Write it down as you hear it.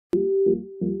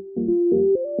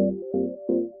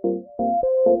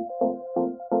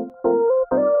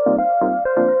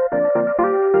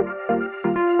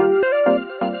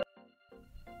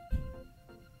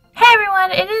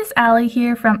it's Allie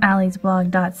here from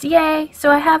alliesblog.ca. So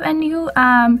I have a new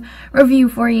review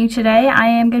for you today. I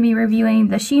am going to be reviewing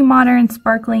the She Modern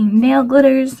Sparkling Nail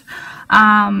Glitters.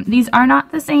 These are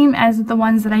not the same as the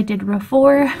ones that I did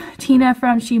before. Tina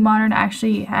from She Modern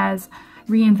actually has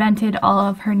reinvented all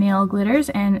of her nail glitters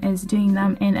and is doing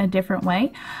them in a different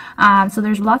way. So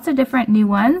there's lots of different new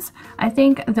ones. I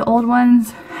think the old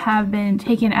ones have been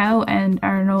taken out and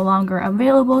are no longer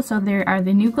available, so there are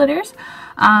the new glitters.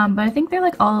 But I think they're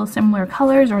like all similar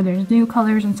colors, or there's new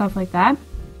colors and stuff like that.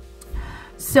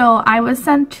 So I was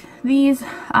sent these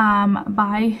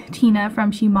by Tina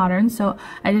from She Modern, so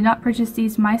I did not purchase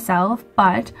these myself,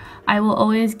 but I will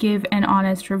always give an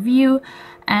honest review,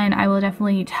 and I will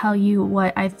definitely tell you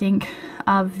what I think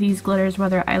of these glitters,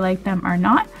 whether I like them or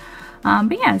not.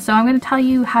 But yeah, so I'm going to tell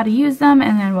you how to use them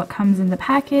and then what comes in the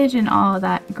package and all of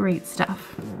that great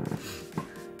stuff.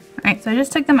 Alright, so I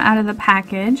just took them out of the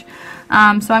package.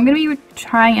 So I'm going to be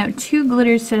trying out two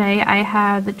glitters today. I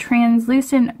have the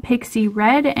Translucent Pixie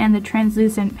Red and the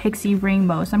Translucent Pixie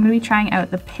Rainbow. So I'm going to be trying out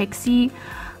the Pixie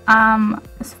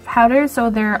powder.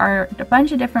 So there are a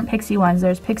bunch of different Pixie ones.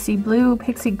 There's Pixie Blue,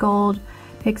 Pixie Gold,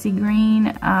 Pixie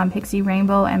Green, Pixie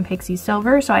Rainbow, and Pixie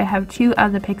Silver. So I have two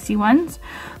of the Pixie ones.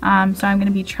 So I'm going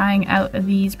to be trying out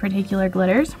these particular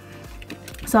glitters.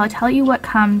 So I'll tell you what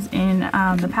comes in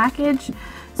the package.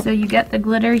 So you get the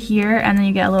glitter here, and then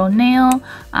you get a little nail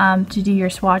to do your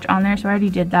swatch on there. So I already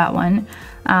did that one,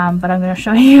 but I'm going to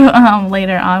show you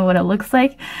later on what it looks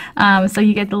like. So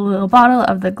you get the little bottle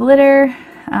of the glitter.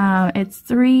 It's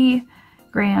 3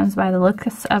 grams by the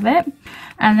looks of it,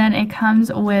 and then it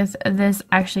comes with this.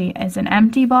 Actually, it's an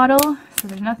empty bottle, so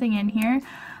there's nothing in here.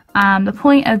 The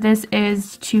point of this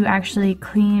is to actually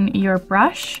clean your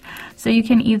brush, so you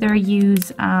can either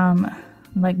use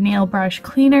like nail brush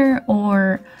cleaner,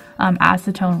 or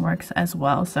acetone works as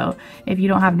well. So if you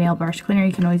don't have nail brush cleaner,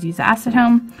 you can always use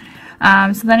acetone.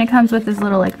 So then it comes with this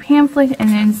little like pamphlet, and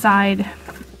inside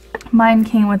mine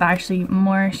came with actually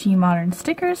more She Modern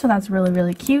stickers, so that's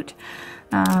really cute.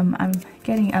 I'm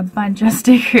getting a bunch of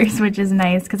stickers, which is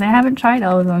nice because I haven't tried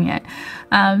all of them yet.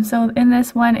 So in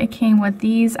this one it came with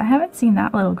these. I haven't seen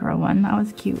that little girl one, that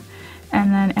was cute.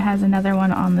 And then it has another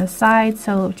one on the side,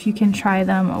 so you can try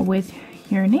them with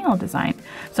your nail design.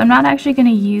 So I'm not actually going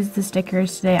to use the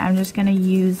stickers today, I'm just going to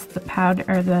use the powder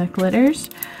or the glitters.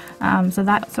 So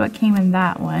that's what came in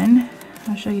that one.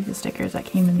 I'll show you the stickers that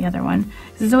came in the other one.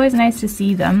 It's always nice to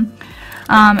see them.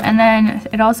 And then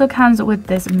it also comes with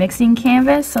this mixing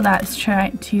canvas, so that's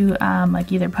trying to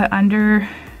like either put under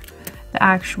the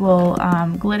actual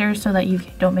glitter so that you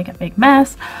don't make a big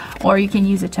mess, or you can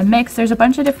use it to mix. There's a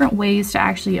bunch of different ways to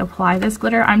actually apply this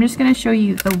glitter. I'm just going to show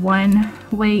you the one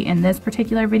way in this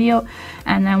particular video,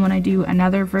 and then when I do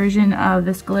another version of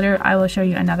this glitter, I will show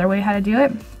you another way how to do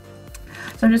it.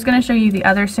 So I'm just going to show you the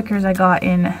other stickers I got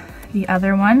in the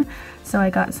other one. So I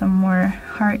got some more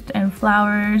heart and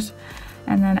flowers,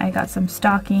 and then I got some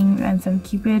stocking and some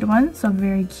Cupid ones, so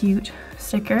very cute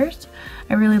stickers.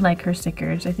 I really like her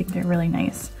stickers, I think they're really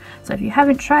nice. So if you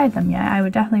haven't tried them yet, I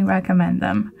would definitely recommend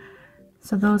them.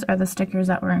 So those are the stickers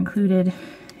that were included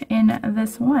in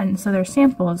this one. So they're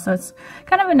samples, so it's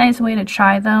kind of a nice way to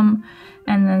try them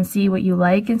and then see what you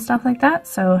like and stuff like that.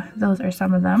 So those are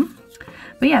some of them.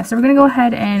 But yeah, so we're going to go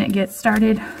ahead and get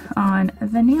started on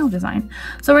the nail design.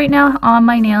 So right now on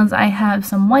my nails I have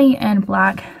some white and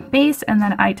black base, and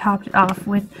then I topped it off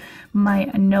with my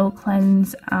No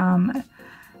Cleanse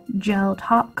gel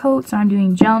top coat. So I'm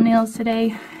doing gel nails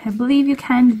today. I believe you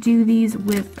can do these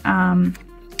with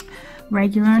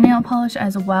regular nail polish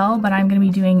as well, but I'm going to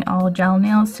be doing all gel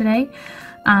nails today.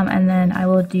 And then I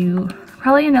will do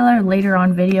probably another later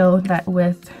on video that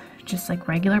with just like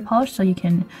regular polish, so you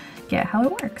can get how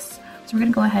it works. So we're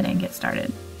going to go ahead and get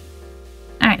started.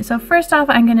 Alright, so first off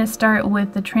I'm going to start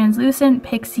with the Translucent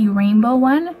Pixie Rainbow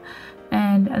one,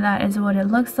 and that is what it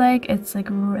looks like. It's like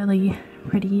really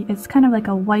pretty. It's kind of like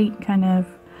a white kind of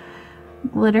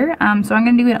glitter. So I'm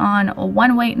going to do it on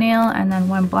one white nail and then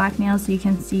one black nail so you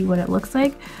can see what it looks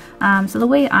like. So the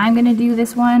way I'm going to do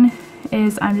this one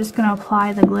is I'm just going to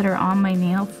apply the glitter on my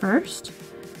nail first,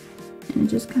 and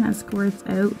it just kind of squirts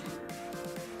out.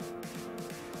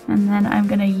 And then I'm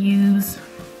going to use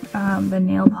the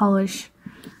nail polish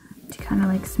to kind of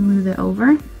like smooth it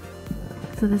over.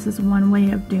 So this is one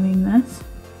way of doing this.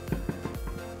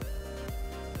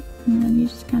 And then you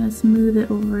just kind of smooth it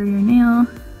over your nail.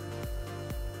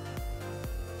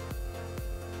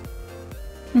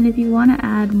 And if you want to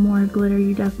add more glitter,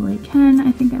 you definitely can.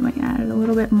 I think I might add a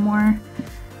little bit more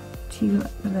to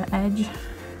the edge,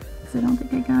 because I don't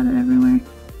think I got it everywhere.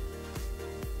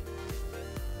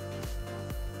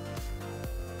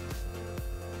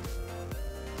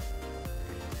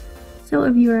 So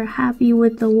if you are happy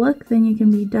with the look, then you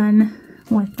can be done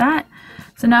with that.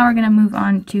 So now we're going to move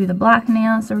on to the black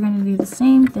nail. So we're going to do the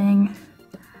same thing.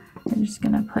 I'm just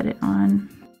going to put it on.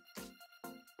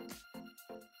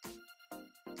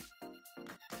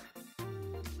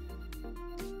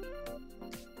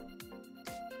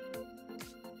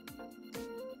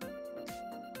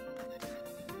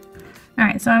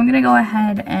 Alright, so I'm going to go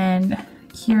ahead and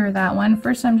cure that one.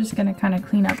 First I'm just going to kind of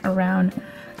clean up around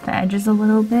the edges a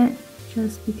little bit,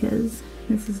 just because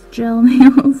this is gel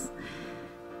nails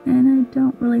and I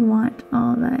don't really want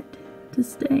all that to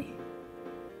stay.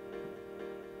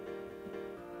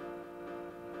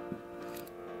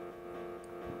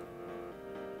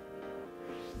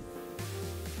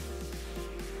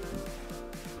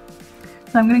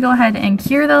 So I'm going to go ahead and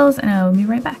cure those and I'll be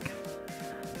right back.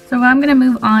 So I'm going to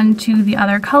move on to the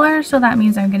other color, so that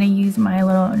means I'm going to use my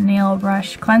little nail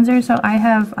brush cleanser. So I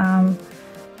have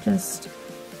just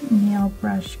nail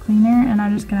brush cleaner, and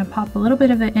I'm just going to pop a little bit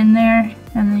of it in there,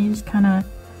 and then you just kind of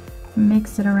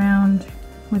mix it around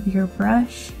with your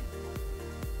brush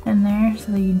in there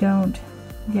so that you don't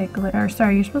get glitter.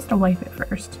 Sorry, you're supposed to wipe it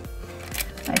first.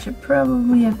 I should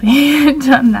probably have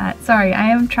done that. Sorry, I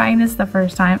am trying this the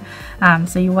first time.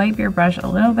 So you wipe your brush a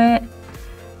little bit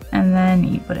and then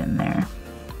you put it in there.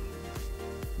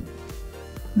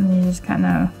 And then you just kind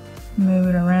of move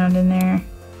it around in there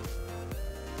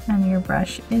and your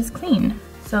brush is clean.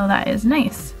 So that is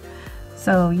nice.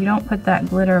 So you don't put that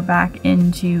glitter back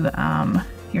into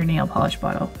your nail polish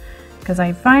bottle, because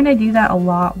I find I do that a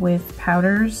lot with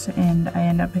powders and I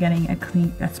end up getting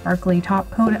a sparkly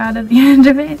top coat out of the end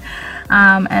of it.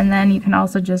 And then you can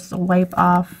also just wipe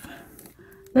off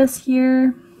this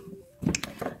here.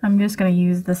 I'm just going to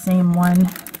use the same one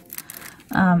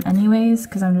anyways,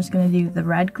 because I'm just going to do the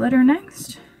red glitter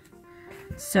next.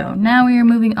 So now we are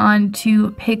moving on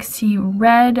to Pixie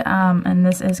Red, and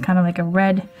this is kind of like a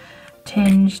red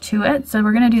tinge to it. So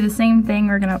we're going to do the same thing.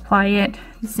 We're going to apply it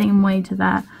the same way to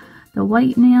the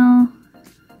white nail.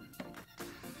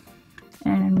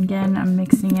 And again, I'm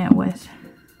mixing it with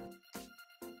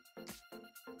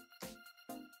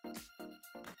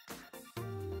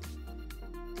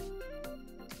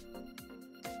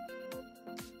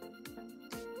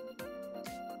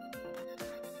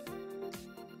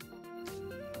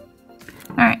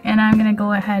Alright, and I'm going to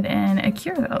go ahead and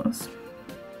cure those.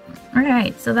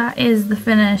 Alright, so that is the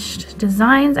finished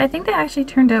designs. I think they actually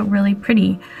turned out really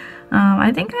pretty.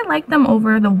 I think I like them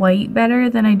over the white better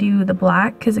than I do the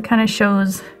black, because it kind of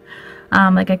shows,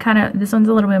 this one's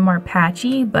a little bit more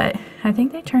patchy, but I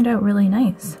think they turned out really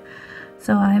nice.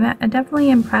 So I'm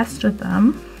definitely impressed with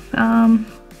them. I'm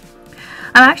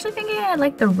actually thinking I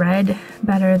like the red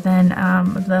better than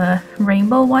the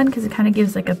rainbow one, because it kind of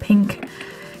gives like a pink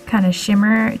kind of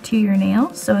shimmer to your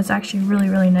nails, so it's actually really,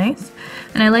 really nice.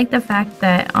 And I like the fact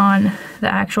that on the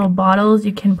actual bottles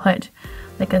you can put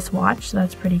like a swatch, so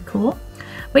that's pretty cool.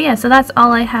 But yeah, so that's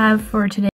all I have for today.